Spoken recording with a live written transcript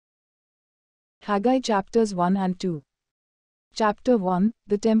Haggai chapters 1 and 2. Chapter 1,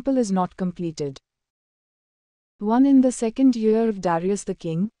 The temple is not completed. 1 In the 2nd year of Darius the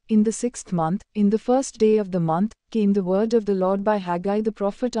king, in the 6th month, in the 1st day of the month, came the word of the Lord by Haggai the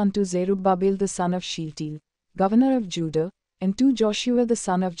prophet unto Zerubbabel the son of Shealtiel, governor of Judah, and to Joshua the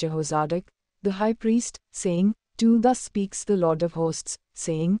son of Jehozadak, the high priest, saying, Thus speaks the Lord of hosts,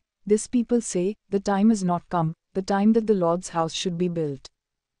 saying, This people say, The time is not come, the time that the Lord's house should be built.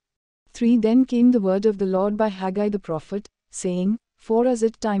 3 Then came the word of the Lord by Haggai the prophet, saying, For is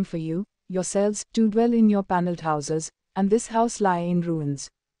it time for you, yourselves, to dwell in your panelled houses, and this house lie in ruins.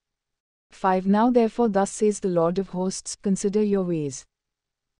 5 Now therefore thus says the Lord of hosts, consider your ways.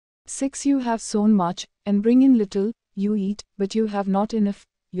 6 You have sown much, and bring in little, you eat, but you have not enough,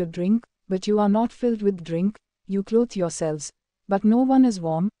 you drink, but you are not filled with drink, you clothe yourselves, but no one is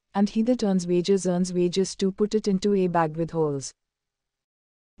warm, and he that earns wages to put it into a bag with holes.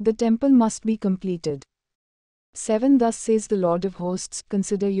 The temple must be completed. 7 Thus says the Lord of hosts,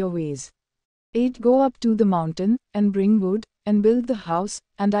 consider your ways. 8 Go up to the mountain, and bring wood, and build the house,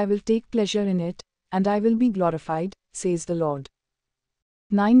 and I will take pleasure in it, and I will be glorified, says the Lord.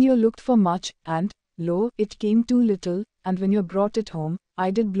 9 You looked for much, and, lo, it came too little, and when you brought it home, I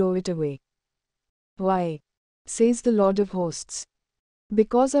did blow it away. Why? Says the Lord of hosts.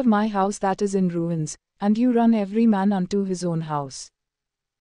 Because of my house that is in ruins, and you run every man unto his own house.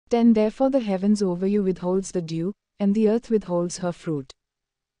 10 Therefore the heavens over you withholds the dew, and the earth withholds her fruit.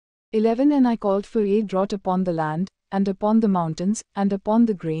 11 And I called for a drought upon the land, and upon the mountains, and upon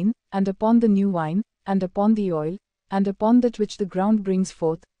the grain, and upon the new wine, and upon the oil, and upon that which the ground brings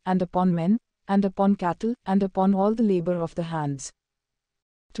forth, and upon men, and upon cattle, and upon all the labor of the hands.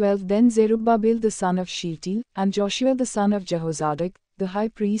 12 Then Zerubbabel the son of Shealtiel, and Joshua the son of Jehozadak, the high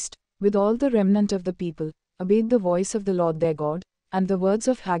priest, with all the remnant of the people, obeyed the voice of the Lord their God, and the words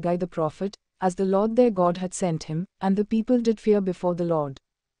of Haggai the prophet, as the Lord their God had sent him, and the people did fear before the Lord.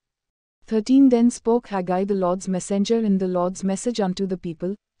 13 Then spoke Haggai the Lord's messenger in the Lord's message unto the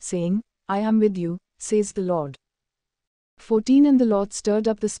people, saying, I am with you, says the Lord. 14 And the Lord stirred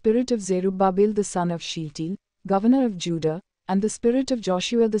up the spirit of Zerubbabel the son of Shealtiel, governor of Judah, and the spirit of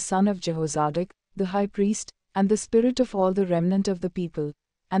Joshua the son of Jehozadak, the high priest, and the spirit of all the remnant of the people,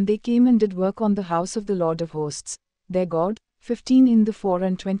 and they came and did work on the house of the Lord of hosts, their God. 15 In the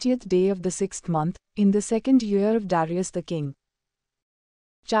 24th day of the 6th month, in the 2nd year of Darius the king.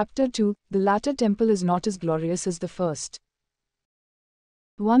 Chapter 2, The latter temple is not as glorious as the first.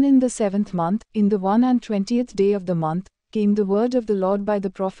 1 In the 7th month, in the 21st day of the month, came the word of the Lord by the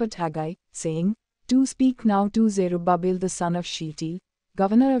prophet Haggai, saying, Speak now to Zerubbabel the son of Shealtiel,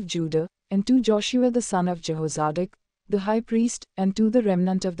 governor of Judah, and to Joshua the son of Jehozadak, the high priest, and to the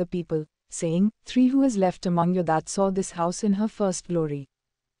remnant of the people, saying, 3 Who is left among you that saw this house in her first glory?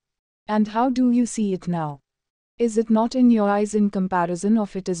 And how do you see it now? Is it not in your eyes in comparison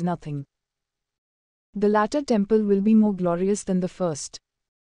of it is nothing? The latter temple will be more glorious than the first.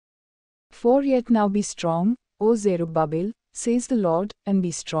 4 Yet now be strong, O Zerubbabel, says the Lord, and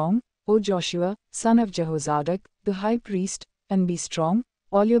be strong, O Joshua, son of Jehozadak, the high priest, and be strong,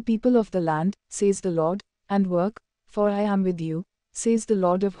 all your people of the land, says the Lord, and work, for I am with you, says the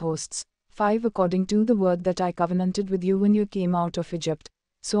Lord of hosts. 5 According to the word that I covenanted with you when you came out of Egypt,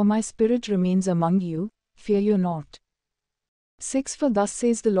 so my spirit remains among you, fear you not. 6 For thus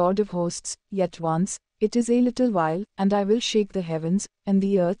says the Lord of hosts, Yet once, it is a little while, and I will shake the heavens, and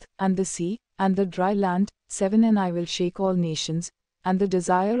the earth, and the sea, and the dry land. 7 And I will shake all nations, and the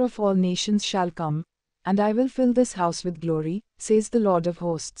desire of all nations shall come, and I will fill this house with glory, says the Lord of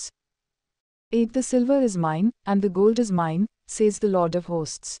hosts. 8 The silver is mine, and the gold is mine, says the Lord of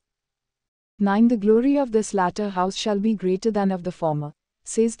hosts. 9 The glory of this latter house shall be greater than of the former,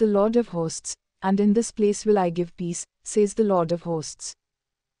 says the Lord of hosts, and in this place will I give peace, says the Lord of hosts.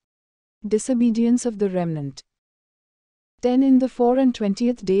 Disobedience of the remnant. 10 In the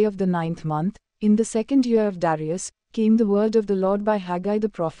 24th day of the 9th month, in the 2nd year of Darius, came the word of the Lord by Haggai the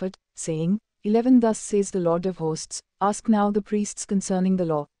prophet, saying, 11 Thus says the Lord of hosts, Ask now the priests concerning the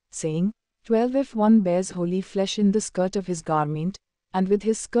law, saying, 12 If one bears holy flesh in the skirt of his garment, and with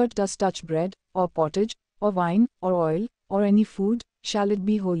his skirt does touch bread, or pottage, or wine, or oil, or any food, shall it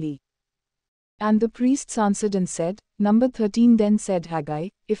be holy? And the priests answered and said, Number 13 Then said Haggai,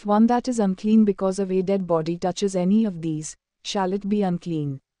 If one that is unclean because of a dead body touches any of these, shall it be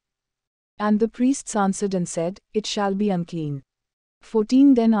unclean? And the priests answered and said, It shall be unclean.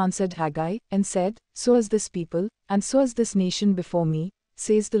 14 Then answered Haggai, and said, So is this people, and so is this nation before me,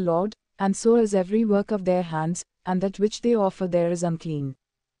 says the Lord, and so is every work of their hands, and that which they offer there is unclean.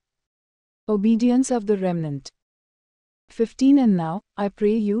 Obedience of the remnant. 15 And now, I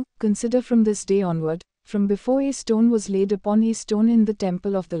pray you, consider from this day onward, from before a stone was laid upon a stone in the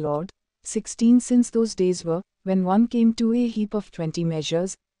temple of the Lord. 16 Since those days were, when one came to a heap of 20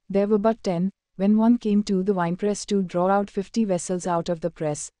 measures, there were but 10, when one came to the winepress to draw out 50 vessels out of the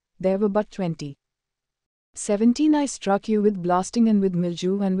press, there were but 20. 17 I struck you with blasting and with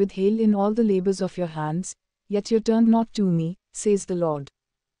mildew and with hail in all the labors of your hands, yet you turned not to me, says the Lord.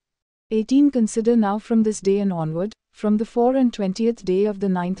 18 Consider now from this day and onward, from the 24th day of the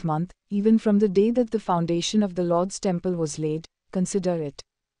 9th month, even from the day that the foundation of the Lord's temple was laid, consider it.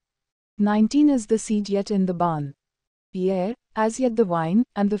 19 Is the seed yet in the barn? Yea, as yet the vine,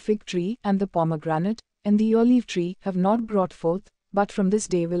 and the fig tree, and the pomegranate, and the olive tree have not brought forth, but from this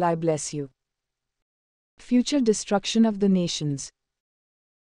day will I bless you. Future destruction of the nations.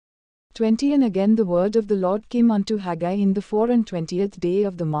 20 And again the word of the Lord came unto Haggai in the 24th day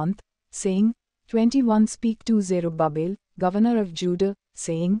of the month, saying, 21 Speak to Zerubbabel, governor of Judah,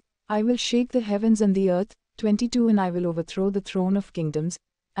 saying, I will shake the heavens and the earth. 22 And I will overthrow the throne of kingdoms,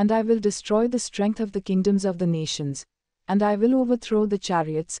 and I will destroy the strength of the kingdoms of the nations, and I will overthrow the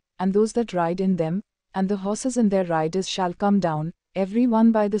chariots, and those that ride in them, and the horses and their riders shall come down, every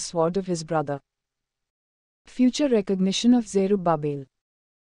one by the sword of his brother. Future recognition of Zerubbabel.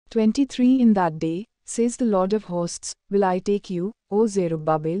 23 In that day, says the Lord of hosts, will I take you, O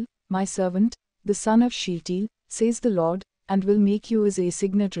Zerubbabel, my servant, the son of Shealtiel, says the Lord, and will make you as a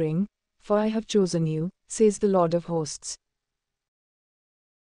signet ring, for I have chosen you, says the Lord of hosts.